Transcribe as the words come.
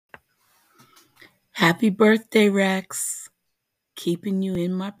Happy birthday, Rex. Keeping you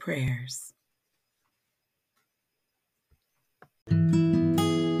in my prayers.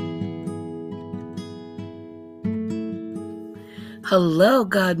 Hello,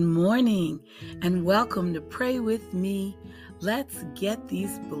 good morning, and welcome to Pray With Me. Let's get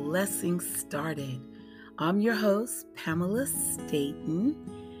these blessings started. I'm your host, Pamela Staten,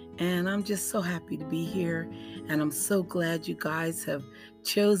 and I'm just so happy to be here, and I'm so glad you guys have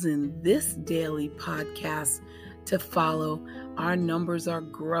chosen this daily podcast to follow. Our numbers are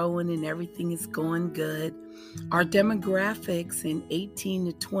growing and everything is going good. Our demographics in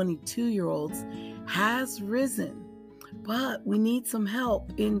 18 to 22-year-olds has risen, but we need some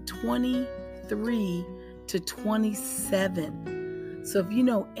help in 23 to 27. So if you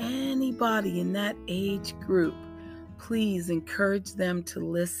know anybody in that age group, please encourage them to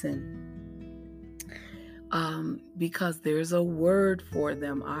listen because there's a word for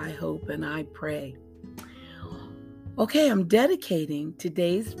them, I hope and I pray. Okay, I'm dedicating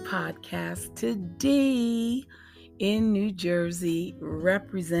today's podcast to Dee in New Jersey,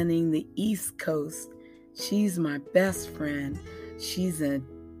 representing the East Coast. She's my best friend. She's a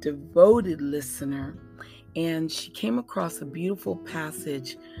devoted listener, and she came across a beautiful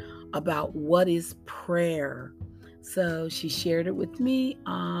passage about what is prayer. So she shared it with me.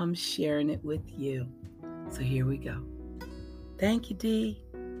 I'm sharing it with you. So here we go. Thank you, Dee.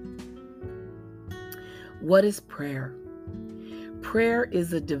 What is prayer? Prayer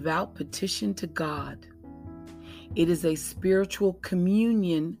is a devout petition to God. It is a spiritual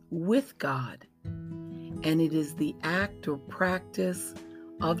communion with God, and it is the act or practice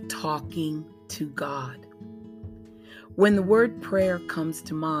of talking to God. When the word prayer comes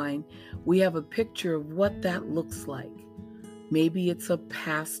to mind, we have a picture of what that looks like. Maybe it's a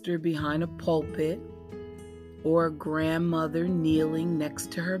pastor behind a pulpit, or a grandmother kneeling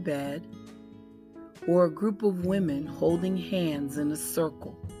next to her bed, or a group of women holding hands in a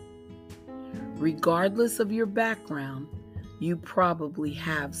circle. Regardless of your background, you probably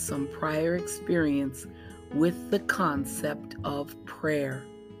have some prior experience with the concept of prayer.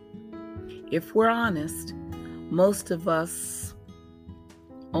 If we're honest, most of us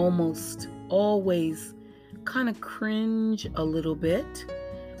almost always kind of cringe a little bit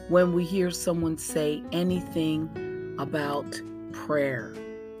when we hear someone say anything about prayer.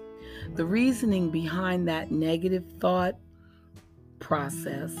 The reasoning behind that negative thought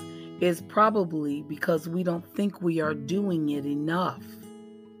process is probably because we don't think we are doing it enough.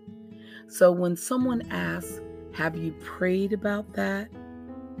 So when someone asks, have you prayed about that?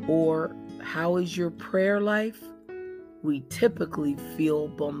 Or how is your prayer life? We typically feel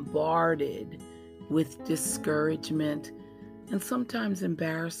bombarded with discouragement and sometimes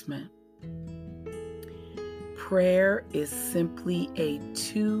embarrassment. Prayer is simply a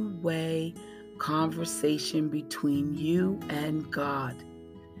two-way conversation between you and God.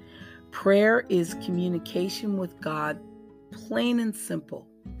 Prayer is communication with God, plain and simple.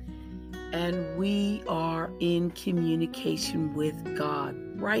 And we are in communication with God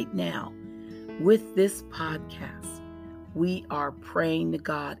right now with this podcast. We are praying to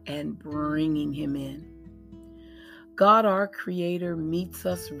God and bringing Him in. God, our Creator, meets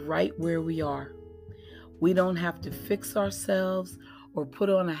us right where we are. We don't have to fix ourselves or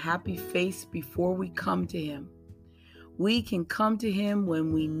put on a happy face before we come to Him. We can come to Him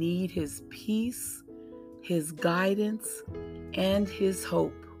when we need His peace, His guidance, and His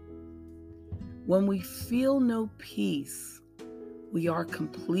hope. When we feel no peace, we are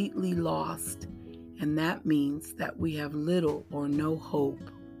completely lost, and that means that we have little or no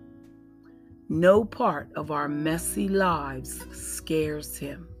hope. No part of our messy lives scares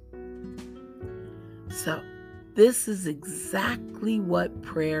Him. So, this is exactly what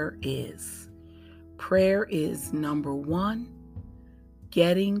prayer is. Prayer is, number one,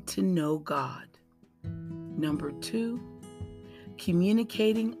 getting to know God. Number two,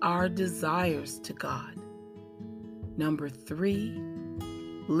 communicating our desires to God. Number three,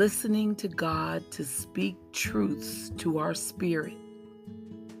 listening to God to speak truths to our spirit.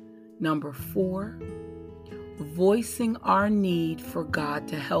 Number four, voicing our need for God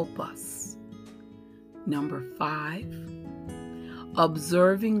to help us. Number five,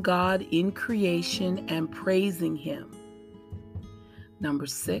 observing God in creation and praising Him. Number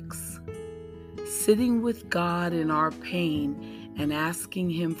six, sitting with God in our pain and asking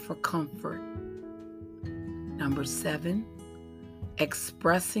Him for comfort. Number seven,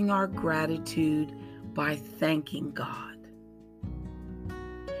 expressing our gratitude by thanking God.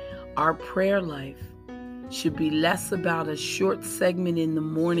 Our prayer life should be less about a short segment in the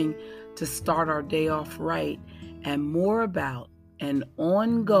morning to start our day off right and more about an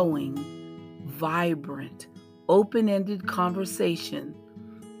ongoing, vibrant, open-ended conversation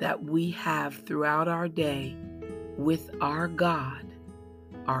that we have throughout our day with our God,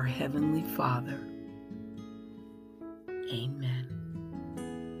 our Heavenly Father. Amen.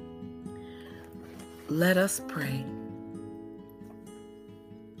 Let us pray.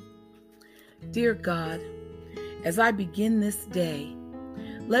 Dear God, as I begin this day,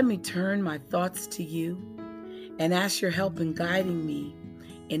 let me turn my thoughts to you and ask your help in guiding me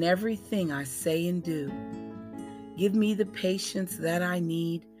in everything I say and do. Give me the patience that I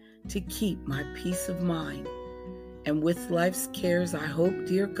need to keep my peace of mind. And with life's cares, I hope,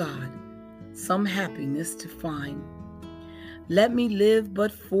 dear God, some happiness to find. Let me live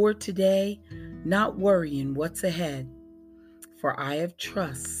but for today, not worrying what's ahead. For I have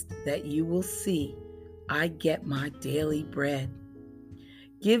trust that you will see I get my daily bread.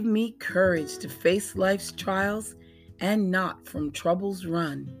 Give me courage to face life's trials and not from troubles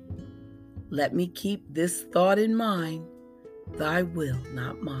run. Let me keep this thought in mind, thy will,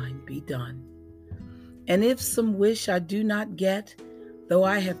 not mine, be done. And if some wish I do not get, though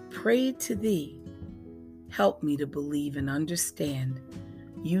I have prayed to thee, help me to believe and understand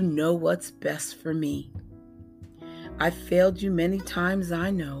you know what's best for me. I've failed you many times, I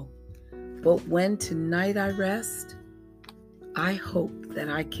know, but when tonight I rest, I hope that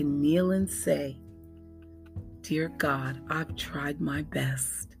I can kneel and say, dear God, I've tried my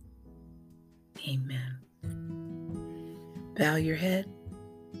best. Amen. Bow your head.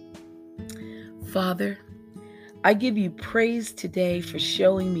 Father, I give you praise today for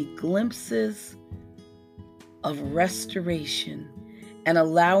showing me glimpses of restoration and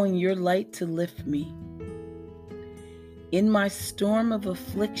allowing your light to lift me. In my storm of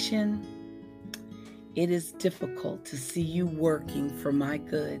affliction, it is difficult to see you working for my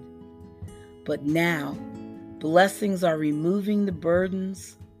good. But now, blessings are removing the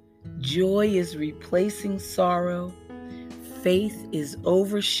burdens, joy is replacing sorrow, faith is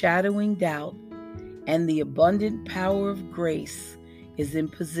overshadowing doubt, and the abundant power of grace is in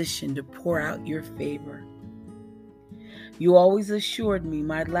position to pour out your favor. You always assured me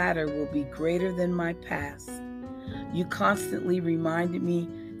my latter will be greater than my past. You constantly reminded me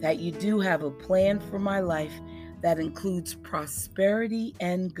that you do have a plan for my life that includes prosperity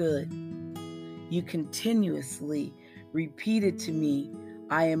and good. You continuously repeated to me,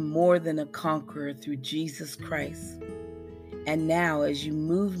 I am more than a conqueror through Jesus Christ. And now, as you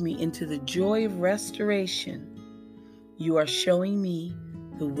move me into the joy of restoration, you are showing me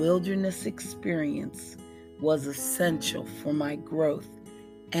the wilderness experience was essential for my growth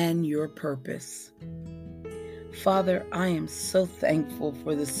and your purpose. Father, I am so thankful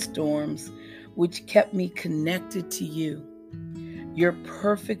for the storms which kept me connected to you. Your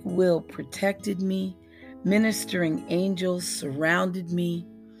perfect will protected me, ministering angels surrounded me,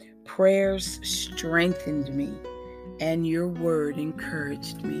 prayers strengthened me, and your word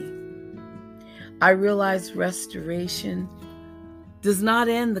encouraged me. I realize restoration does not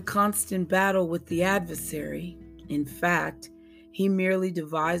end the constant battle with the adversary. In fact, he merely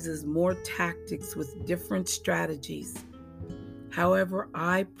devises more tactics with different strategies. However,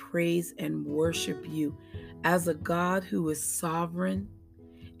 I praise and worship you as a God who is sovereign,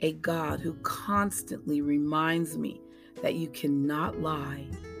 a God who constantly reminds me that you cannot lie,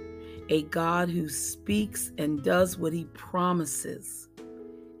 a God who speaks and does what he promises,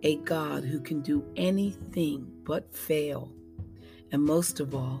 a God who can do anything but fail, and most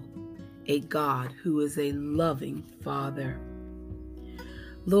of all, a God who is a loving Father.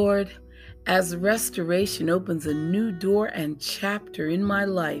 Lord, as restoration opens a new door and chapter in my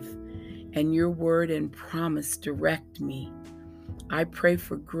life, and your word and promise direct me, I pray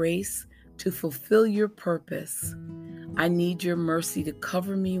for grace to fulfill your purpose. I need your mercy to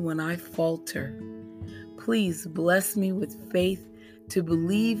cover me when I falter. Please bless me with faith to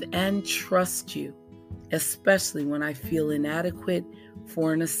believe and trust you, especially when I feel inadequate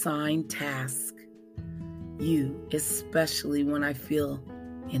for an assigned task. You, especially when I feel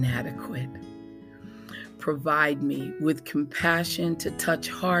inadequate. Provide me with compassion to touch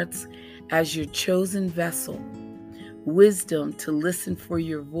hearts as your chosen vessel, wisdom to listen for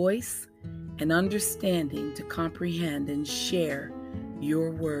your voice, and understanding to comprehend and share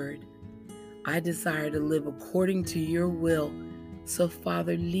your word. I desire to live according to your will, so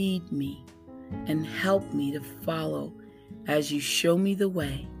Father, lead me and help me to follow as you show me the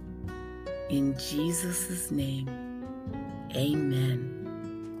way. In Jesus' name, amen.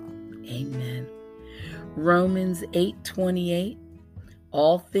 Amen. Romans 8:28,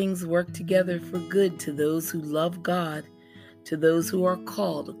 all things work together for good to those who love God, to those who are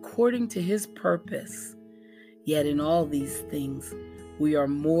called according to his purpose. Yet in all these things, We are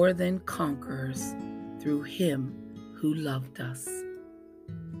more than conquerors through Him who loved us.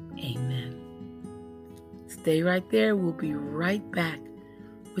 Amen. Stay right there. We'll be right back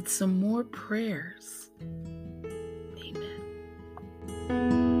with some more prayers. Amen.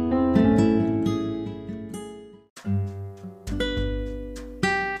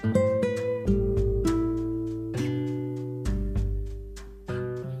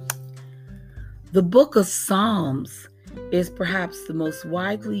 The book of Psalms is perhaps the most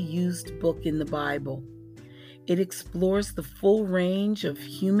widely used book in the Bible. It explores the full range of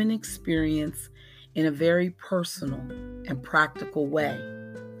human experience in a very personal and practical way.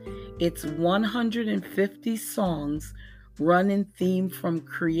 Its 150 songs run in theme from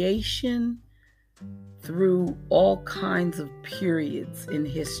creation through all kinds of periods in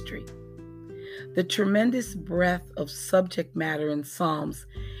history. The tremendous breadth of subject matter in Psalms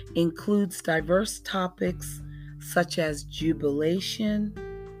includes diverse topics such as jubilation,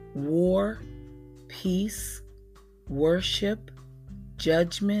 war, peace, worship,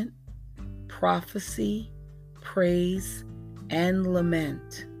 judgment, prophecy, praise, and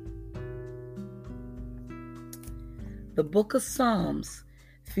lament. The book of Psalms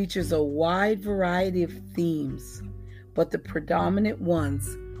features a wide variety of themes, but the predominant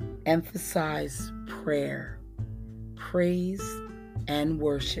ones emphasize prayer, praise, and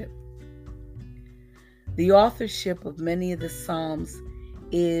worship. The authorship of many of the Psalms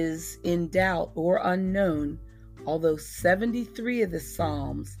is in doubt or unknown, although 73 of the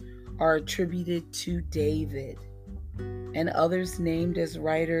Psalms are attributed to David, and others named as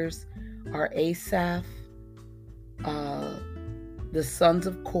writers are Asaph, the sons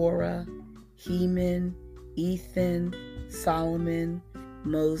of Korah, Heman, Ethan, Solomon,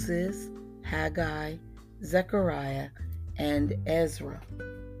 Moses, Haggai, Zechariah, and Ezra.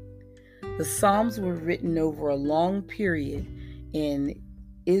 The Psalms were written over a long period in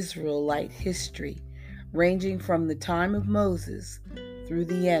Israelite history, ranging from the time of Moses through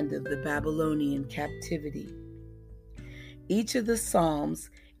the end of the Babylonian captivity. Each of the Psalms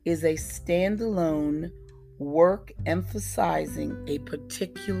is a standalone work emphasizing a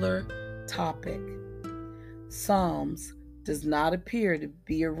particular topic. Psalms does not appear to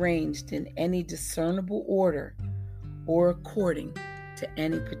be arranged in any discernible order or according to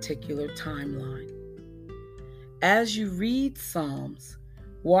any particular timeline. As you read Psalms,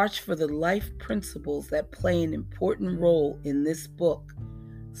 watch for the life principles that play an important role in this book,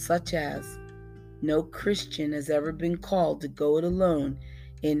 such as no Christian has ever been called to go it alone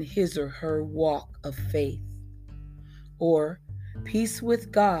in his or her walk of faith, or peace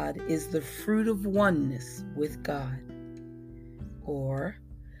with God is the fruit of oneness with God, or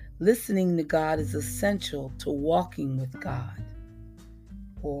listening to God is essential to walking with God,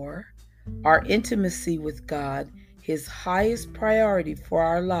 or our intimacy with God, His highest priority for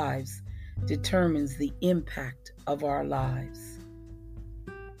our lives, determines the impact of our lives.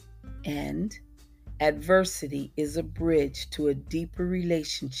 And adversity is a bridge to a deeper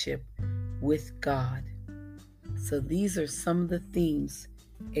relationship with God. So these are some of the themes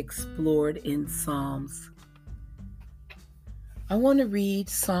explored in Psalms. I want to read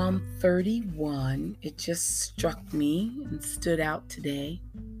Psalm 31. It just struck me and stood out today.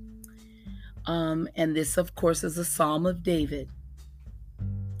 And this, of course, is a Psalm of David.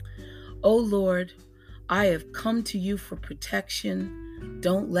 O Lord, I have come to you for protection.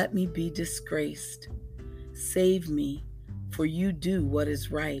 Don't let me be disgraced. Save me, for you do what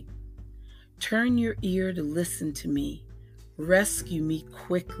is right. Turn your ear to listen to me. Rescue me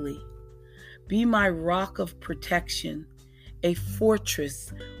quickly. Be my rock of protection, a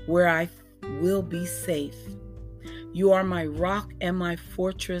fortress where I will be safe. You are my rock and my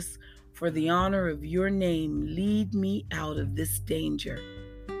fortress. For the honor of your name, lead me out of this danger.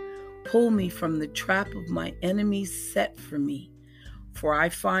 Pull me from the trap of my enemies set for me, for I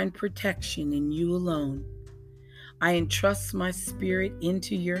find protection in you alone. I entrust my spirit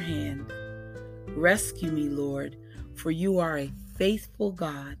into your hand. Rescue me, Lord, for you are a faithful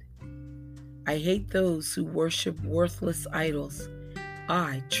God. I hate those who worship worthless idols.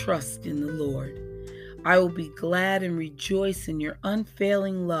 I trust in the Lord. I will be glad and rejoice in your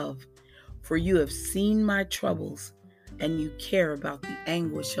unfailing love, for you have seen my troubles, and you care about the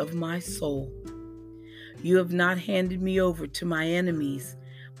anguish of my soul. You have not handed me over to my enemies,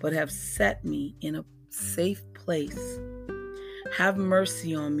 but have set me in a safe place. Have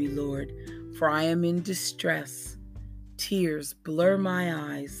mercy on me, Lord, for I am in distress. Tears blur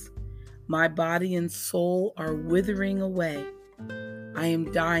my eyes. My body and soul are withering away. I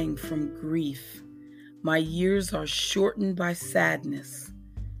am dying from grief. My years are shortened by sadness.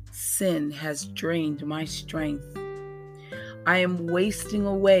 Sin has drained my strength. I am wasting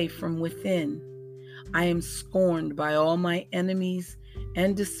away from within. I am scorned by all my enemies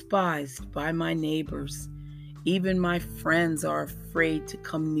and despised by my neighbors. Even my friends are afraid to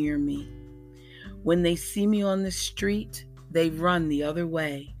come near me. When they see me on the street, they run the other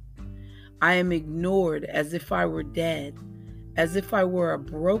way. I am ignored as if I were dead, as if I were a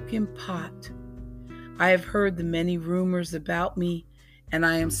broken pot. I have heard the many rumors about me, and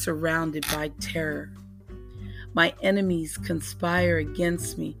I am surrounded by terror. My enemies conspire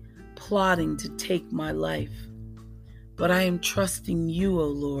against me, plotting to take my life. But I am trusting you, O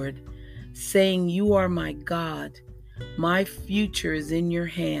Lord, saying you are my God. My future is in your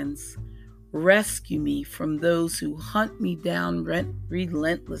hands. Rescue me from those who hunt me down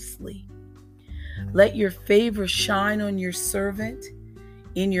relentlessly. Let your favor shine on your servant.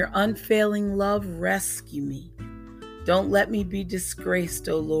 In your unfailing love, rescue me. Don't let me be disgraced,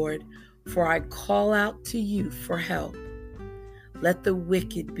 O Lord, for I call out to you for help. Let the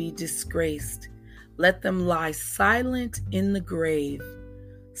wicked be disgraced. Let them lie silent in the grave.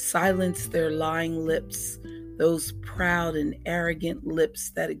 Silence their lying lips, those proud and arrogant lips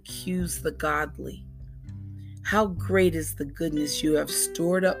that accuse the godly. How great is the goodness you have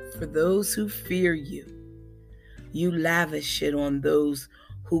stored up for those who fear you. You lavish it on those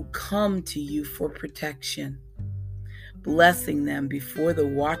who come to you for protection, blessing them before the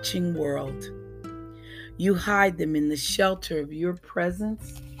watching world. You hide them in the shelter of your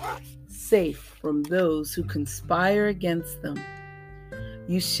presence, safe from those who conspire against them.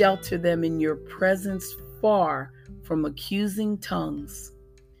 You shelter them in your presence, far from accusing tongues.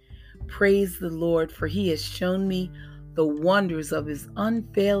 Praise the Lord, for he has shown me the wonders of his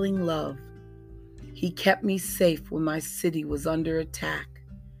unfailing love. He kept me safe when my city was under attack.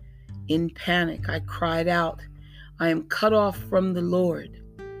 In panic, I cried out, I am cut off from the Lord.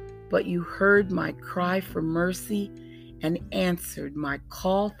 But you heard my cry for mercy and answered my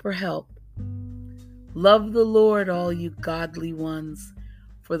call for help. Love the Lord, all you godly ones,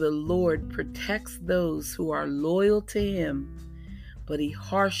 for the Lord protects those who are loyal to him, but he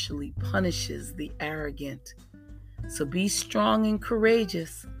harshly punishes the arrogant. So be strong and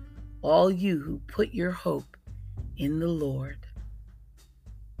courageous, all you who put your hope in the Lord.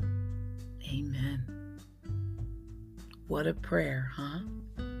 Amen. What a prayer, huh?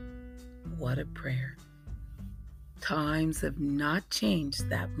 What a prayer. Times have not changed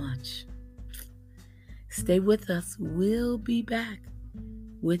that much. Stay with us. We'll be back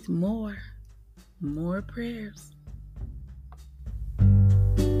with more prayers.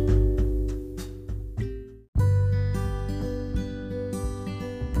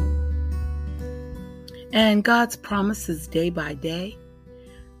 And God's promises day by day.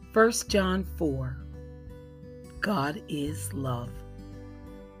 1 John 4. God is love.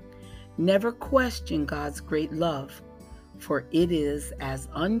 Never question God's great love, for it is as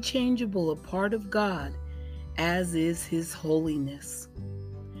unchangeable a part of God as is his holiness.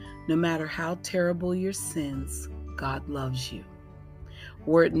 No matter how terrible your sins, God loves you.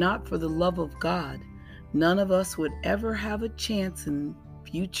 Were it not for the love of God, none of us would ever have a chance in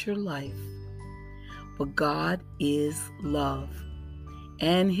future life. But God is love,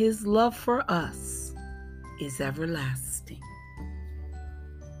 and his love for us is everlasting.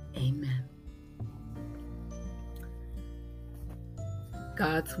 Amen.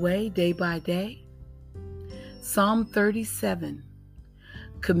 God's way, day by day. Psalm 37.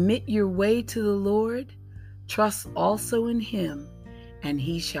 Commit your way to the Lord, trust also in him, and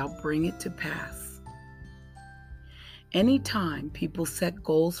he shall bring it to pass. Anytime people set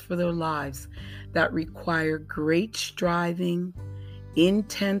goals for their lives that require great striving,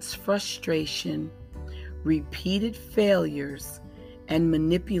 intense frustration, repeated failures, and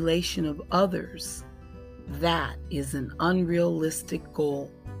manipulation of others, that is an unrealistic goal.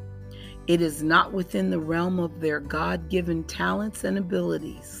 It is not within the realm of their God-given talents and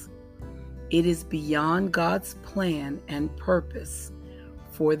abilities. It is beyond God's plan and purpose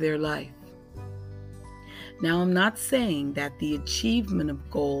for their life. Now, I'm not saying that the achievement of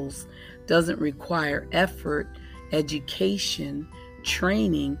goals doesn't require effort, education,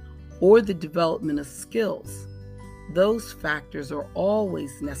 training, or the development of skills. Those factors are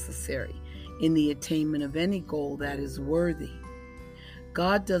always necessary in the attainment of any goal that is worthy.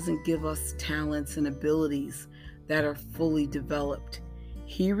 God doesn't give us talents and abilities that are fully developed.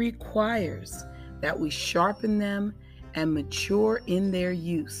 He requires that we sharpen them and mature in their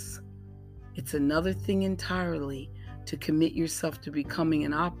use. It's another thing entirely to commit yourself to becoming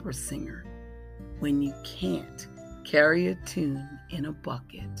an opera singer when you can't carry a tune in a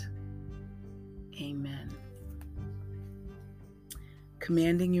bucket. Amen.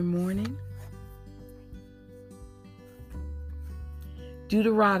 Commanding your morning.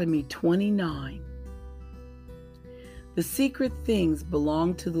 Deuteronomy 29. The secret things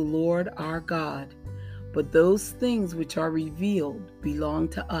belong to the Lord our God, but those things which are revealed belong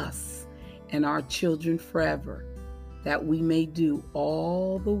to us and our children forever, that we may do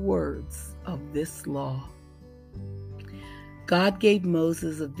all the words of this law. God gave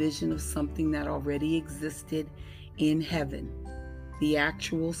Moses a vision of something that already existed in heaven, the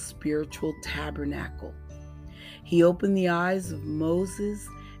actual spiritual tabernacle. He opened the eyes of Moses,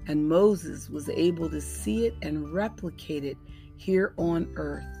 and Moses was able to see it and replicate it here on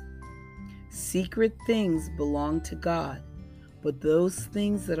earth. Secret things belong to God, but those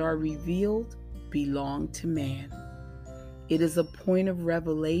things that are revealed belong to man. It is a point of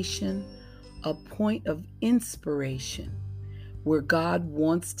revelation, a point of inspiration, where God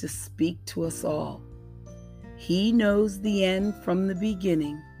wants to speak to us all. He knows the end from the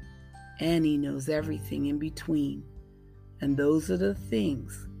beginning, and He knows everything in between. And those are the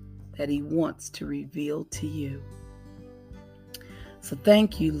things that He wants to reveal to you. So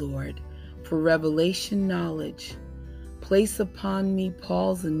thank you, Lord, for revelation knowledge. Place upon me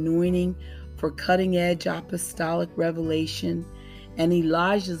Paul's anointing for cutting-edge apostolic revelation and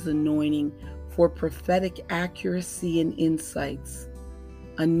Elijah's anointing for prophetic accuracy and insights.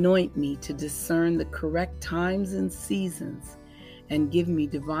 Anoint me to discern the correct times and seasons and give me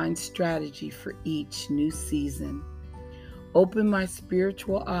divine strategy for each new season. Open my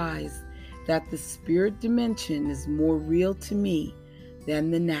spiritual eyes that the spirit dimension is more real to me than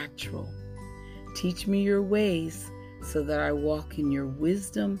the natural. Teach me your ways so that I walk in your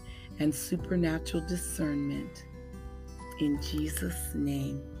wisdom and supernatural discernment. In Jesus'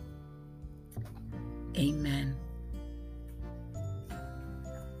 name, amen.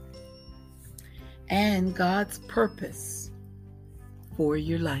 And God's purpose for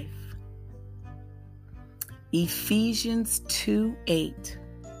your life. Ephesians 2:8.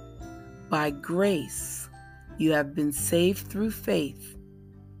 By grace you have been saved through faith,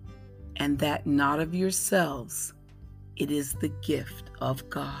 and that not of yourselves, it is the gift of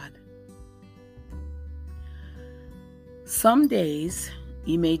God. Some days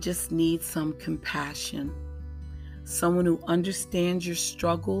you may just need some compassion, someone who understands your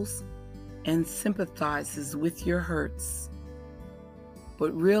struggles and sympathizes with your hurts.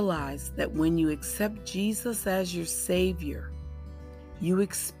 But realize that when you accept Jesus as your Savior, you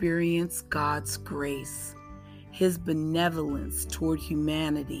experience God's grace, His benevolence toward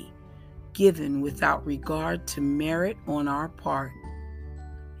humanity, given without regard to merit on our part.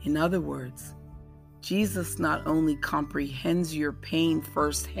 In other words, Jesus not only comprehends your pain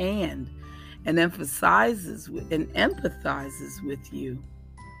firsthand and empathizes with you,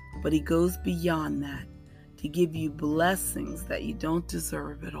 but He goes beyond that to give you blessings that you don't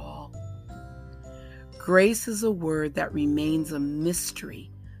deserve at all. Grace is a word that remains a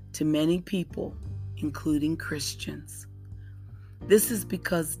mystery to many people, including Christians. This is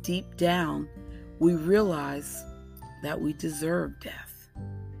because deep down we realize that we deserve death.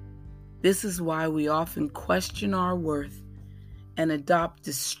 This is why we often question our worth and adopt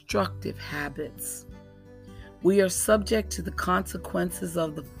destructive habits. We are subject to the consequences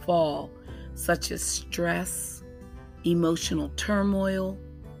of the fall, such as stress, emotional turmoil,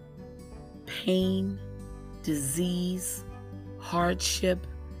 pain, disease, hardship,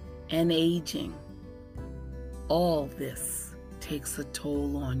 and aging. All this takes a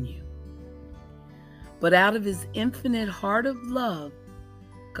toll on you. But out of His infinite heart of love,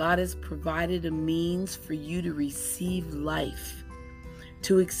 God has provided a means for you to receive life,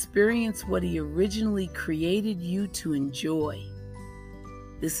 to experience what He originally created you to enjoy.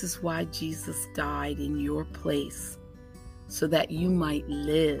 This is why Jesus died in your place, so that you might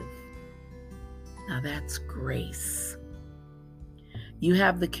live. Now that's grace. You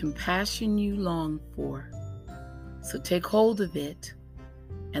have the compassion you long for, so take hold of it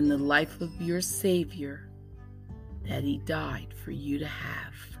and the life of your Savior that He died for you to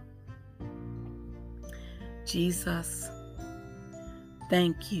have. Jesus,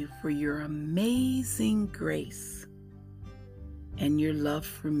 thank you for your amazing grace and your love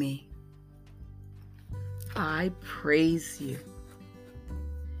for me. I praise you.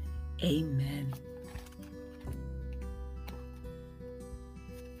 Amen.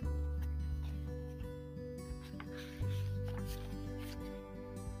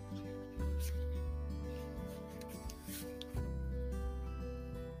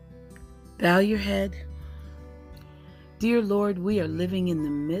 Bow your head. Dear Lord, we are living in the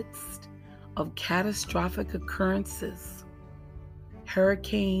midst of catastrophic occurrences.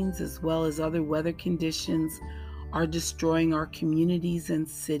 Hurricanes, as well as other weather conditions, are destroying our communities and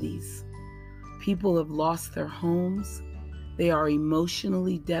cities. People have lost their homes. They are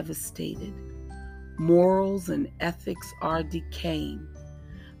emotionally devastated. Morals and ethics are decaying.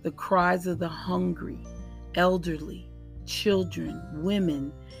 The cries of the hungry, elderly, children,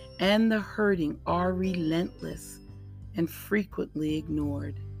 women, and the hurting are relentless and frequently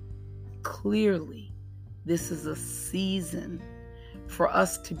ignored. Clearly, this is a season for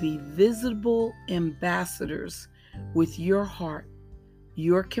us to be visible ambassadors with your heart,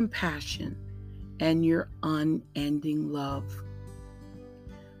 your compassion, and your unending love.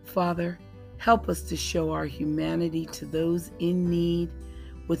 Father, help us to show our humanity to those in need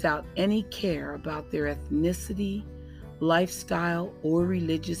without any care about their ethnicity, lifestyle, or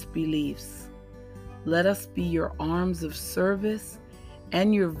religious beliefs. Let us be your arms of service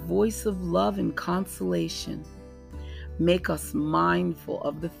and your voice of love and consolation. Make us mindful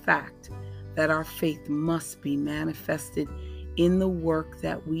of the fact that our faith must be manifested in the work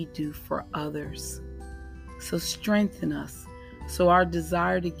that we do for others. So strengthen us so our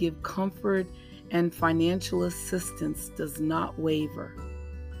desire to give comfort and financial assistance does not waver.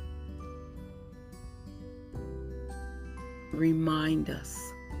 Remind us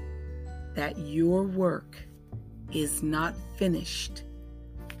that your work is not finished,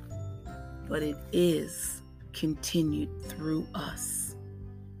 but it is continued through us.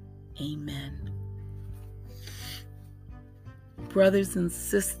 Amen. Brothers and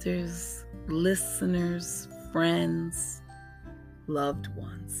sisters, listeners, friends, loved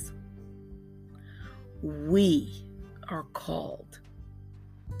ones, we are called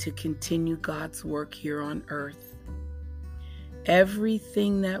to continue God's work here on earth.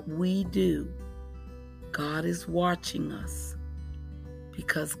 Everything that we do, God is watching us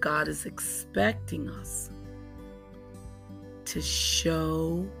because God is expecting us to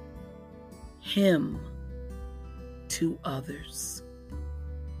show Him to others.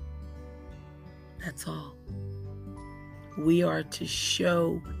 That's all. We are to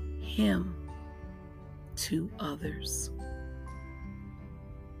show Him to others.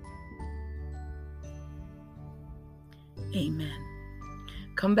 Amen.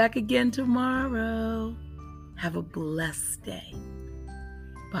 Come back again tomorrow. Have a blessed day.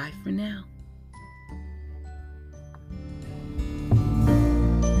 Bye for now.